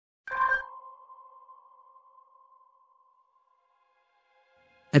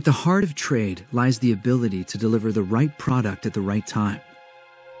At the heart of trade lies the ability to deliver the right product at the right time,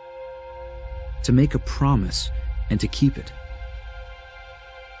 to make a promise and to keep it.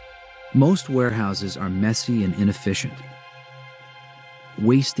 Most warehouses are messy and inefficient,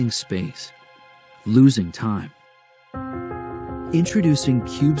 wasting space, losing time. Introducing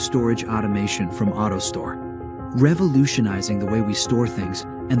cube storage automation from AutoStore, revolutionizing the way we store things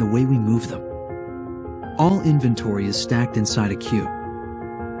and the way we move them. All inventory is stacked inside a cube.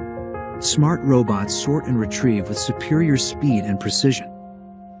 Smart robots sort and retrieve with superior speed and precision.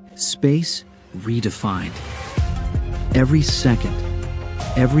 Space Redefined. Every second,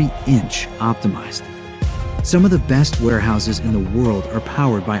 every inch optimized. Some of the best warehouses in the world are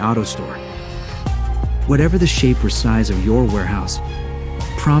powered by AutoStore. Whatever the shape or size of your warehouse,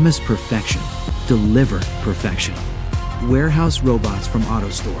 promise perfection, deliver perfection. Warehouse robots from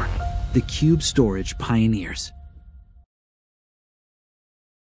AutoStore, the cube storage pioneers.